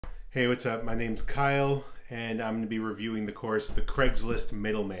Hey, what's up? My name's Kyle, and I'm going to be reviewing the course, The Craigslist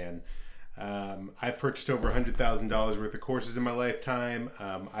Middleman. I've purchased over $100,000 worth of courses in my lifetime.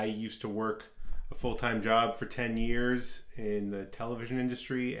 I used to work a full-time job for 10 years in the television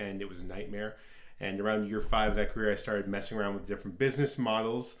industry, and it was a nightmare. And around year 5 of that career, I started messing around with different business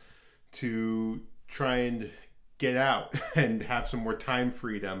models to try and get out and have some more time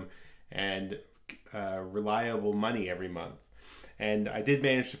freedom and reliable money every month. And I did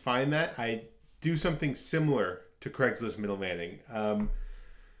manage to find that. I do something similar to Craigslist middlemaning.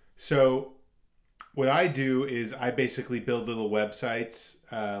 So what I do is I basically build little websites,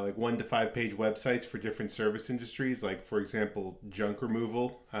 like 1 to 5 page websites for different service industries, like for example, junk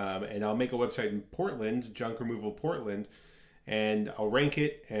removal. And I'll make a website in Portland, Junk Removal Portland, and I'll rank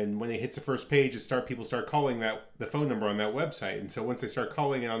it. And when it hits the first page, people start calling the phone number on that website. And so once they start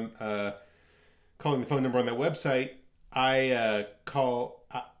calling the phone number on that website, I call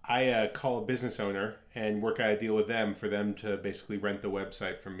a business owner and work out a deal with them for them to basically rent the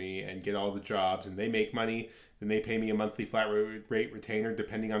website from me and get all the jobs, and they make money. Then they pay me a monthly flat rate retainer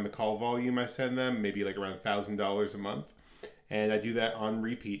depending on the call volume I send them, maybe like around $1,000 a month. And I do that on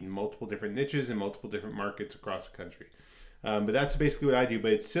repeat in multiple different niches and multiple different markets across the country. But that's basically what I do.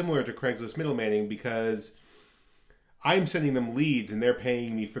 But it's similar to Craigslist middlemaning because I'm sending them leads and they're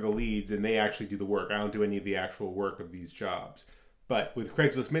paying me for the leads and they actually do the work. I don't do any of the actual work of these jobs. But with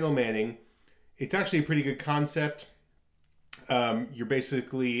Craigslist middlemaning, it's actually a pretty good concept. You're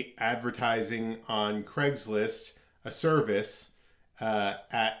basically advertising on Craigslist a service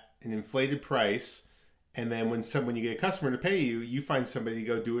at an inflated price. And then when you get a customer to pay you, you find somebody to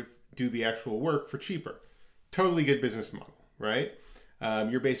go do the actual work for cheaper. Totally good business model, right?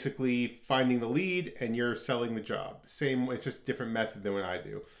 You're basically finding the lead and you're selling the job. It's just a different method than what I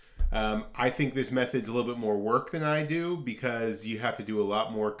do. I think this method's a little bit more work than I do because you have to do a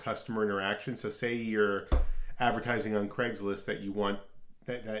lot more customer interaction. So say you're advertising on Craigslist that you want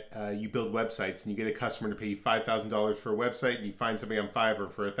you build websites and you get a customer to pay you $5,000 for a website and you find somebody on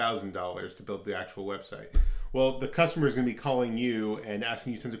Fiverr for $1,000 to build the actual website. Well, the customer is going to be calling you and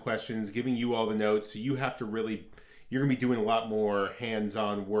asking you tons of questions, giving you all the notes. So you have to you're going to be doing a lot more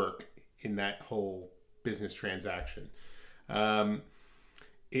hands-on work in that whole business transaction.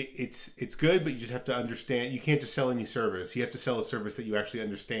 It's good, but you just have to understand. You can't just sell any service. You have to sell a service that you actually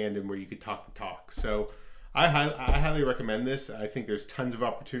understand and where you could talk the talk. So I highly recommend this. I think there's tons of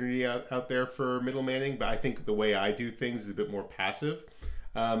opportunity out there for middlemaning, but I think the way I do things is a bit more passive.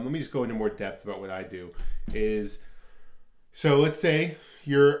 Let me just go into more depth about what I do. So let's say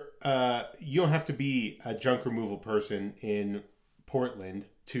you don't have to be a junk removal person in Portland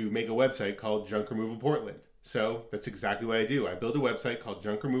to make a website called Junk Removal Portland. So that's exactly what I do. I build a website called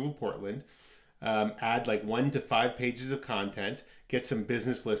Junk Removal Portland, add like 1 to 5 pages of content, get some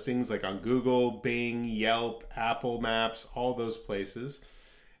business listings like on Google, Bing, Yelp, Apple Maps, all those places,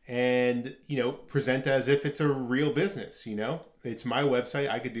 and present as if it's a real business. It's my website.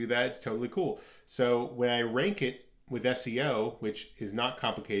 I could do that. It's totally cool. So when I rank it with SEO, which is not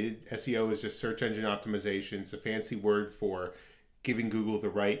complicated. SEO is just search engine optimization. It's a fancy word for giving Google the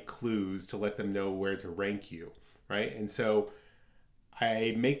right clues to let them know where to rank you, right? And so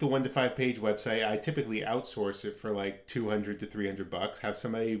I make the 1 to 5 page website. I typically outsource it for like $200 to $300. Have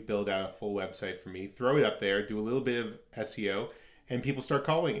somebody build out a full website for me, throw it up there, do a little bit of SEO, and people start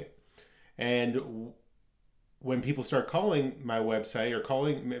calling it. And when people start calling my website or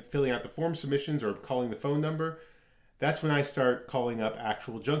filling out the form submissions or calling the phone number, that's when I start calling up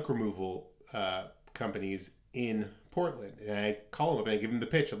actual junk removal companies in Portland. And I call them up and I give them the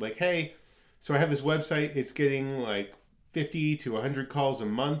pitch. I'm like, hey, so I have this website. It's getting like 50 to 100 calls a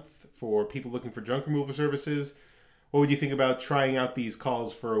month for people looking for junk removal services. What would you think about trying out these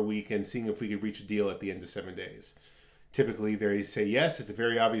calls for a week and seeing if we could reach a deal at the end of 7 days? Typically, they say yes. It's a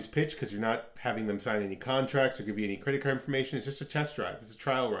very obvious pitch because you're not having them sign any contracts or give you any credit card information. It's just a test drive. It's a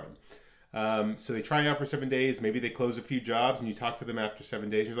trial run. So they try it out for 7 days. Maybe they close a few jobs and you talk to them after 7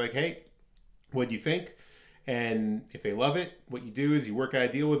 days. You're like, hey, what do you think? And if they love it, what you do is you work out a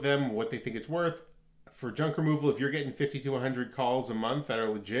deal with them, what they think it's worth. For junk removal, if you're getting 50 to 100 calls a month that are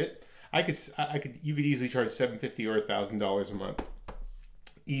legit, you could easily charge $750 or $1,000 a month.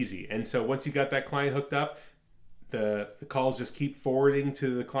 Easy. And so once you got that client hooked up, the calls just keep forwarding to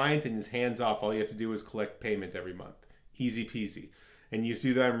the client and his hands off. All you have to do is collect payment every month. Easy peasy. And you just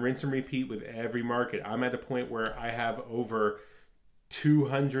do that and rinse and repeat with every market. I'm at a point where I have over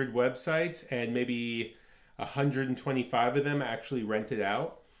 200 websites and maybe 125 of them actually rented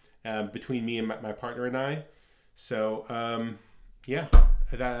out between me and my partner and I. So yeah,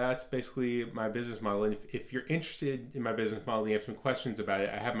 that's basically my business model. And if you're interested in my business model and you have some questions about it,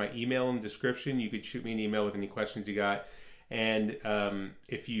 I have my email in the description. You could shoot me an email with any questions you got. And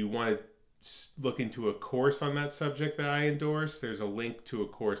if you want to look into a course on that subject that I endorse, there's a link to a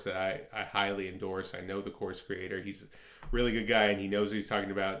course that I highly endorse. I know the course creator. He's a really good guy, and he knows what he's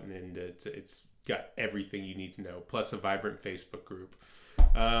talking about, and it's got everything you need to know, plus a vibrant Facebook group.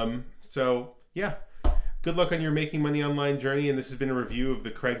 So yeah, good luck on your making money online journey. And this has been a review of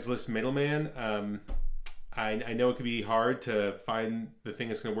the Craigslist Middleman. I know it can be hard to find the thing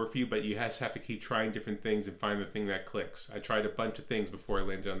that's going to work for you, but you just have to keep trying different things and find the thing that clicks. I tried a bunch of things before I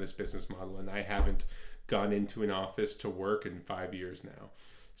landed on this business model, and I haven't gone into an office to work in 5 years now.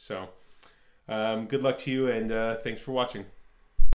 So good luck to you, and thanks for watching.